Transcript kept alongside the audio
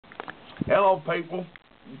Hello, people.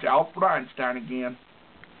 It's Alfred Einstein again.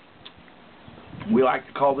 We like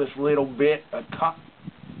to call this little bit a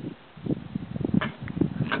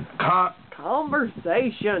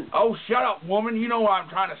conversation. Oh, shut up, woman. You know what I'm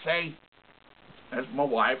trying to say. That's my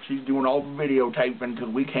wife. She's doing all the videotaping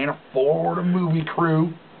because we can't afford a movie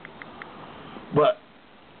crew. But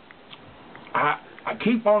I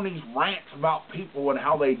keep on these rants about people and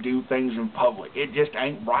how they do things in public. It just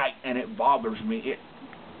ain't right, and it bothers me. It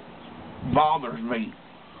bothers me.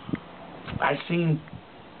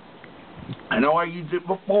 I know I used it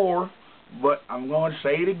before, but I'm going to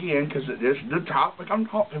say it again because this is the topic I'm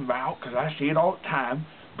talking about, because I see it all the time.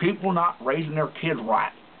 People not raising their kids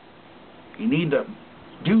right. You need to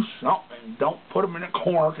do something. Don't put them in a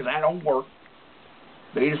corner, because that don't work.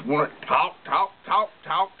 They just want to talk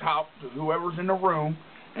to whoever's in the room,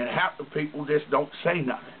 and half the people just don't say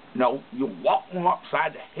nothing. No, you walk them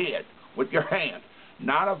upside the head with your hand,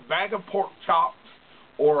 not a bag of pork chops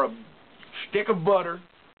or a stick of butter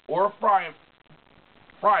or a frying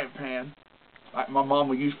pan, like my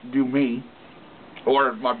mama used to do me,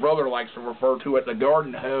 or my brother likes to refer to it, the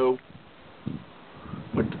garden hoe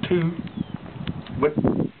with the tooth. But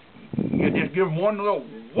you just give them one little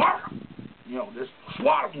whack, just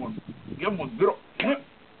swat them one, give them a good old,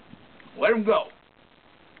 let them go.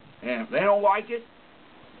 And if they don't like it,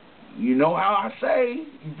 you know how I say,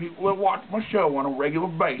 you people that watch my show on a regular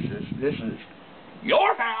basis, this is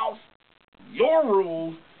your house, your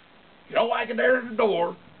rules. You don't like it, there's the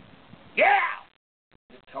door. Yeah!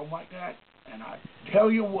 Just tell them like that, and I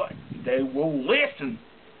tell you what, they will listen.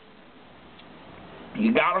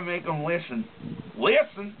 You gotta make them listen.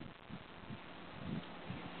 Listen.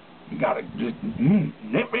 You gotta just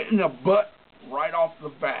nip it in the butt right off the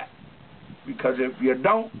bat. Because if you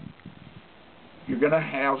don't, you're gonna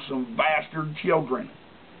have some bastard children.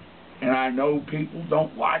 And I know people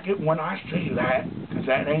don't like it when I say that, because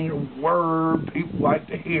that ain't a word people like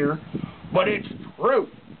to hear, but it's true.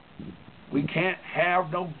 We can't have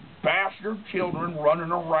no bastard children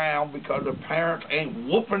running around because the parents ain't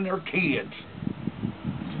whooping their kids.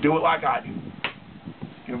 Do it like I do.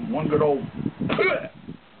 Give them one good old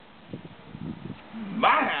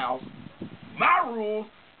my house, my rules.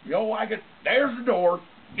 You don't like it, there's the door.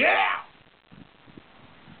 Get out.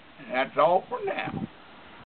 And that's all for now.